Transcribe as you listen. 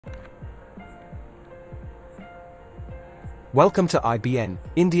Welcome to IBN,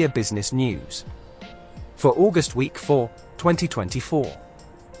 India Business News. For August Week 4, 2024.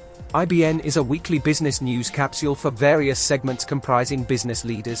 IBN is a weekly business news capsule for various segments comprising business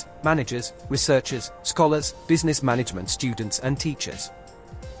leaders, managers, researchers, scholars, business management students and teachers.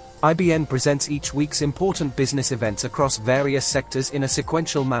 IBN presents each week's important business events across various sectors in a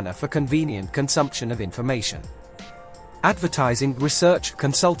sequential manner for convenient consumption of information. Advertising, research,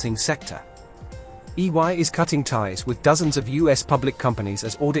 consulting sector. EY is cutting ties with dozens of US public companies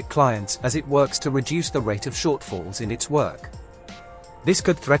as audit clients as it works to reduce the rate of shortfalls in its work. This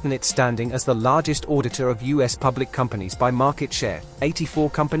could threaten its standing as the largest auditor of US public companies by market share. 84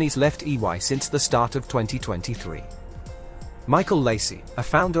 companies left EY since the start of 2023. Michael Lacey, a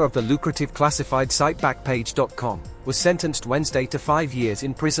founder of the lucrative classified site Backpage.com, was sentenced Wednesday to 5 years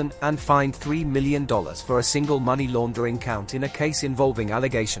in prison and fined $3 million for a single money laundering count in a case involving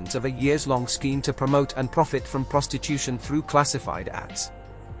allegations of a years-long scheme to promote and profit from prostitution through classified ads.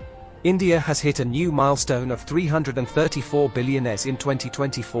 India has hit a new milestone of 334 billionaires in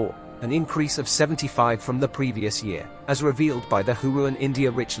 2024, an increase of 75 from the previous year, as revealed by the Hurun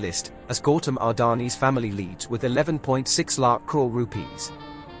India Rich List, as Gautam Adani's family leads with 11.6 lakh crore rupees.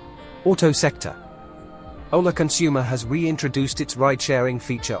 Auto sector. Ola Consumer has reintroduced its ride-sharing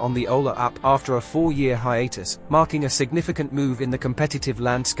feature on the Ola app after a 4-year hiatus, marking a significant move in the competitive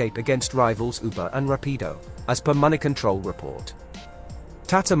landscape against rivals Uber and Rapido, as per Moneycontrol report.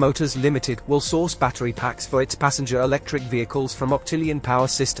 Tata Motors Limited will source battery packs for its passenger electric vehicles from Octillion Power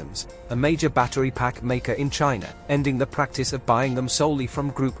Systems, a major battery pack maker in China, ending the practice of buying them solely from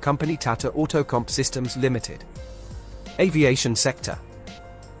group company Tata Autocomp Systems Limited. Aviation sector.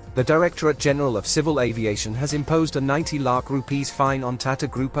 The Directorate General of Civil Aviation has imposed a 90 lakh rupees fine on Tata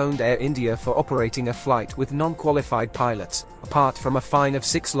Group-owned Air India for operating a flight with non-qualified pilots, apart from a fine of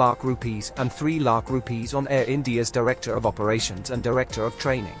 6 lakh rupees and 3 lakh rupees on Air India's Director of Operations and Director of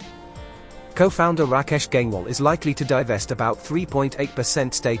Training. Co-founder Rakesh Gainwal is likely to divest about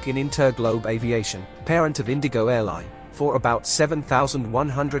 3.8% stake in Interglobe Aviation, parent of Indigo Airline, for about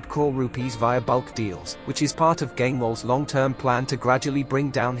 7,100 crore rupees via bulk deals, which is part of Gainwal's long-term plan to gradually bring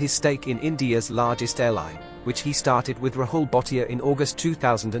down his stake in India's largest airline, which he started with Rahul Bhatia in August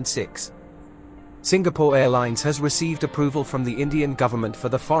 2006. Singapore Airlines has received approval from the Indian government for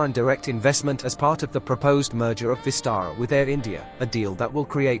the foreign direct investment as part of the proposed merger of Vistara with Air India, a deal that will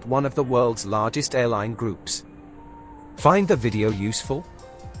create one of the world's largest airline groups. Find the video useful?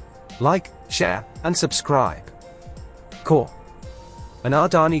 Like, share, and subscribe. Core. An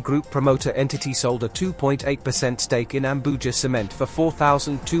Adani Group promoter entity sold a 2.8% stake in Ambuja Cement for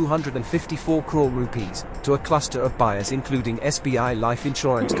 4,254 crore rupees to a cluster of buyers including SBI Life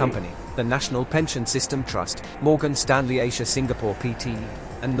Insurance Company, the National Pension System Trust, Morgan Stanley Asia Singapore Pte.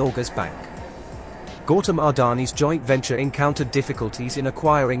 And Norges Bank. Gautam Adani's joint venture encountered difficulties in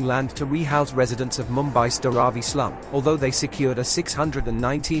acquiring land to rehouse residents of Mumbai's Dharavi slum, although they secured a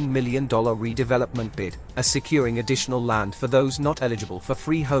 $619 million redevelopment bid, as securing additional land for those not eligible for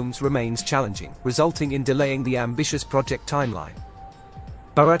free homes remains challenging, resulting in delaying the ambitious project timeline.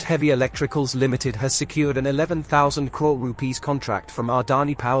 Bharat Heavy Electricals Limited has secured an 11,000 crore rupees contract from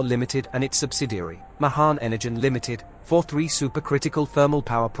Adani Power Limited and its subsidiary, Mahan Energen Limited, for 3 supercritical thermal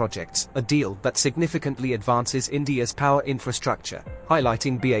power projects, a deal that significantly advances India's power infrastructure,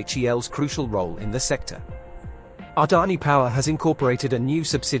 highlighting BHEL's crucial role in the sector. Adani Power has incorporated a new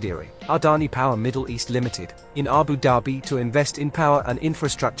subsidiary, Adani Power Middle East Limited, in Abu Dhabi to invest in power and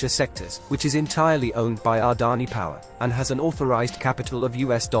infrastructure sectors, which is entirely owned by Adani Power, and has an authorized capital of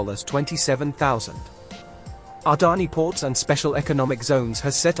US $27,000. Adani Ports and Special Economic Zones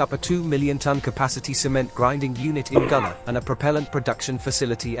has set up a 2 million ton capacity cement grinding unit in Gunna and a propellant production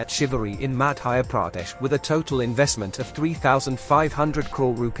facility at Shiveri in Madhya Pradesh with a total investment of 3,500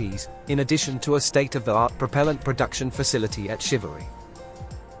 crore rupees, in addition to a state-of-the-art propellant production facility at Shiveri.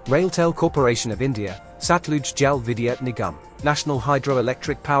 Railtel Corporation of India, Satluj Jal Vidyut Nigam, National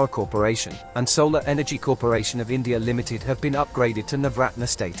Hydroelectric Power Corporation, and Solar Energy Corporation of India Limited have been upgraded to Navratna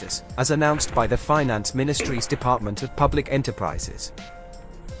status, as announced by the Finance Ministry's Department of Public Enterprises.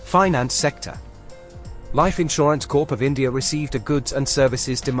 Finance sector. Life Insurance Corp of India received a goods and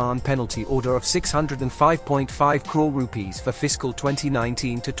services demand penalty order of 605.5 crore rupees for fiscal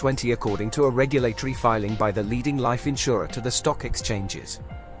 2019-20 according to a regulatory filing by the leading life insurer to the stock exchanges.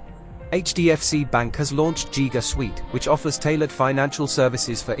 HDFC Bank has launched Jiga Suite, which offers tailored financial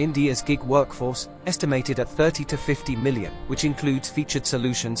services for India's gig workforce, estimated at 30 to 50 million, which includes featured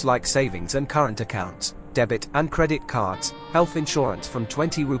solutions like savings and current accounts, debit and credit cards, health insurance from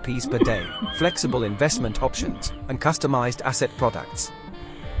 20 rupees per day, flexible investment options, and customized asset products.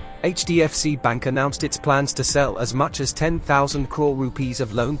 HDFC Bank announced its plans to sell as much as 10,000 crore rupees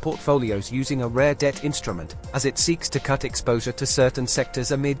of loan portfolios using a rare debt instrument, as it seeks to cut exposure to certain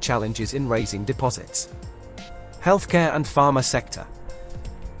sectors amid challenges in raising deposits. Healthcare and pharma sector.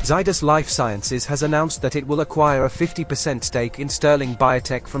 Zydus Life Sciences has announced that it will acquire a 50% stake in Sterling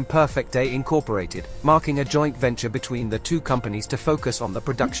Biotech from Perfect Day Incorporated, marking a joint venture between the two companies to focus on the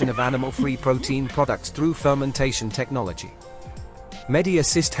production of animal-free protein products through fermentation technology.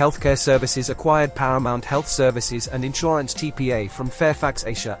 MediAssist Healthcare Services acquired Paramount Health Services and Insurance TPA from Fairfax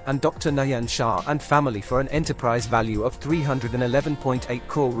Asia and Dr. Nayan Shah and family for an enterprise value of 311.8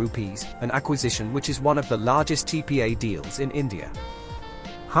 crore rupees, an acquisition which is one of the largest TPA deals in India.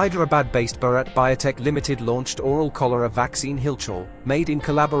 Hyderabad-based Bharat Biotech Limited launched oral cholera vaccine Hilchol, made in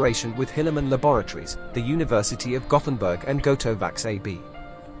collaboration with Hilleman Laboratories, the University of Gothenburg and Gotovax AB.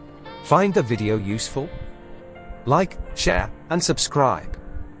 Find the video useful? Like, share, and subscribe.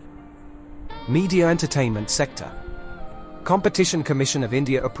 Media Entertainment Sector. Competition Commission of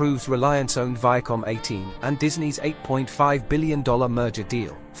India approves Reliance-owned Viacom18 and Disney's $8.5 billion merger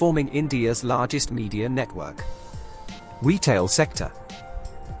deal, forming India's largest media network. Retail Sector.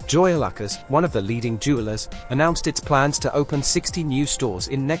 Joyalukkas, one of the leading jewelers, announced its plans to open 60 new stores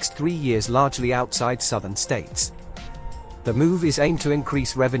in next 3 years, largely outside southern states. The move is aimed to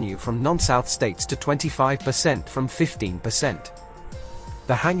increase revenue from non-south states to 25% from 15%.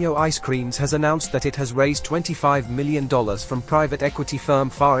 The Hangyo Ice Creams has announced that it has raised $25 million from private equity firm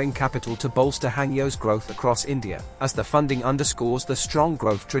Faring Capital to bolster Hangyo's growth across India, as the funding underscores the strong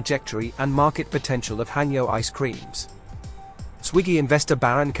growth trajectory and market potential of Hangyo Ice Creams. Swiggy investor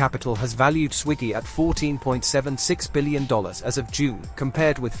Baron Capital has valued Swiggy at $14.76 billion as of June,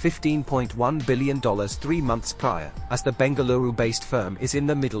 compared with $15.1 billion 3 months prior, as the Bengaluru-based firm is in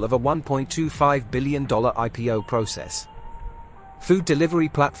the middle of a $1.25 billion IPO process. Food delivery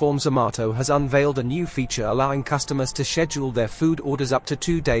platform Zomato has unveiled a new feature allowing customers to schedule their food orders up to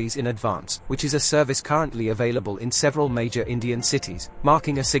 2 days in advance, which is a service currently available in several major Indian cities,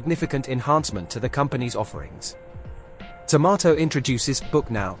 marking a significant enhancement to the company's offerings. Zomato introduces Book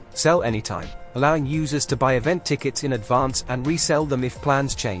Now, Sell Anytime, allowing users to buy event tickets in advance and resell them if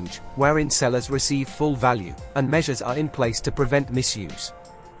plans change, wherein sellers receive full value, and measures are in place to prevent misuse.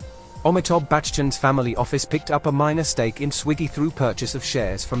 Amitabh Bachchan's family office picked up a minor stake in Swiggy through purchase of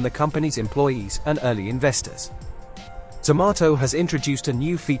shares from the company's employees and early investors. Zomato has introduced a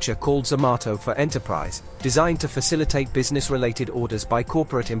new feature called Zomato for Enterprise, designed to facilitate business-related orders by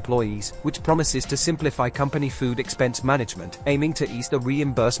corporate employees, which promises to simplify company food expense management, aiming to ease the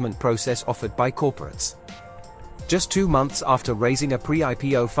reimbursement process offered by corporates. Just 2 months after raising a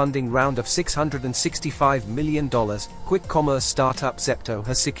pre-IPO funding round of $665 million, quick commerce startup Zepto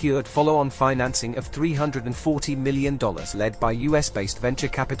has secured follow-on financing of $340 million led by US-based venture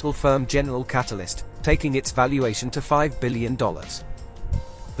capital firm General Catalyst, taking its valuation to $5 billion.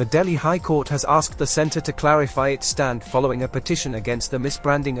 The Delhi High Court has asked the centre to clarify its stand following a petition against the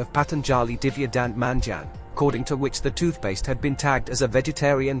misbranding of Patanjali Divya Dant Manjan, according to which the toothpaste had been tagged as a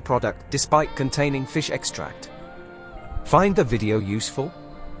vegetarian product despite containing fish extract. Find the video useful?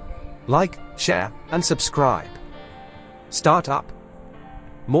 Like, share, and subscribe. Startup.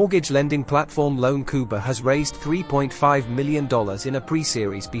 Mortgage lending platform Loan Kuba has raised $3.5 million in a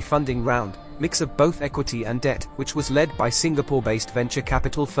pre-Series B funding round, mix of both equity and debt, which was led by Singapore-based venture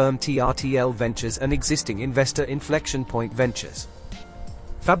capital firm TRTL Ventures and existing investor Inflection Point Ventures.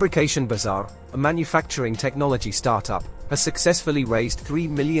 Fabrication Bazaar, a manufacturing technology startup, has successfully raised $3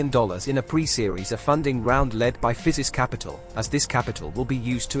 million in a pre-series A funding round led by Physis Capital, as this capital will be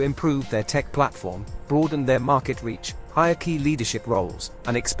used to improve their tech platform, broaden their market reach, hire key leadership roles,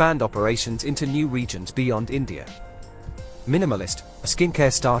 and expand operations into new regions beyond India. Minimalist, a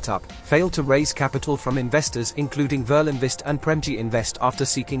skincare startup, failed to raise capital from investors including Verlinvest and Premji Invest after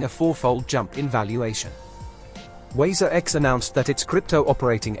seeking a 4-fold jump in valuation. WazirX announced that its crypto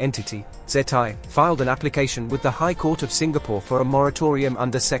operating entity, ZI, filed an application with the High Court of Singapore for a moratorium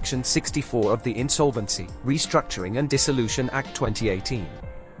under Section 64 of the Insolvency, Restructuring and Dissolution Act 2018.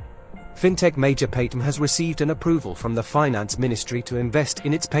 Fintech major Paytm has received an approval from the Finance Ministry to invest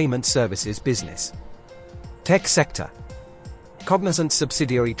in its payment services business. Tech sector. Cognizant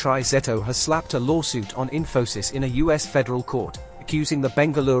subsidiary TriZetto has slapped a lawsuit on Infosys in a US federal court, accusing the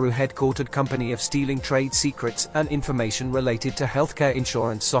Bengaluru-headquartered company of stealing trade secrets and information related to healthcare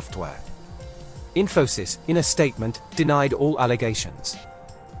insurance software. Infosys, in a statement, denied all allegations.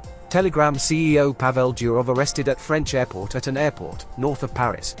 Telegram CEO Pavel Durov arrested at French airport at an airport, north of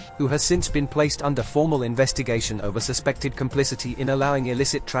Paris, who has since been placed under formal investigation over suspected complicity in allowing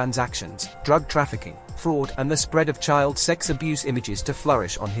illicit transactions, drug trafficking, fraud and the spread of child sex abuse images to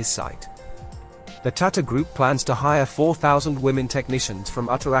flourish on his site. The Tata Group plans to hire 4,000 women technicians from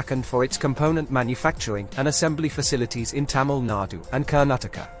Uttarakhand for its component manufacturing and assembly facilities in Tamil Nadu and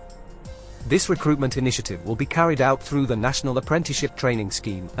Karnataka. This recruitment initiative will be carried out through the National Apprenticeship Training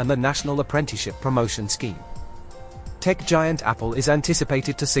Scheme and the National Apprenticeship Promotion Scheme. Tech giant Apple is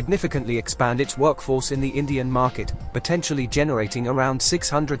anticipated to significantly expand its workforce in the Indian market, potentially generating around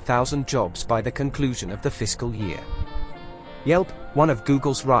 600,000 jobs by the conclusion of the fiscal year. Yelp, one of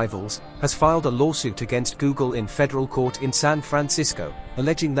Google's rivals, has filed a lawsuit against Google in federal court in San Francisco,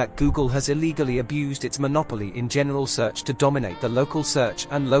 alleging that Google has illegally abused its monopoly in general search to dominate the local search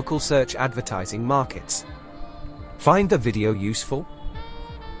and local search advertising markets. Find the video useful?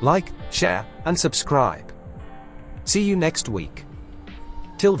 Like, share, and subscribe. See you next week.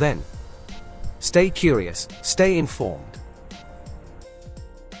 Till then, stay curious, stay informed.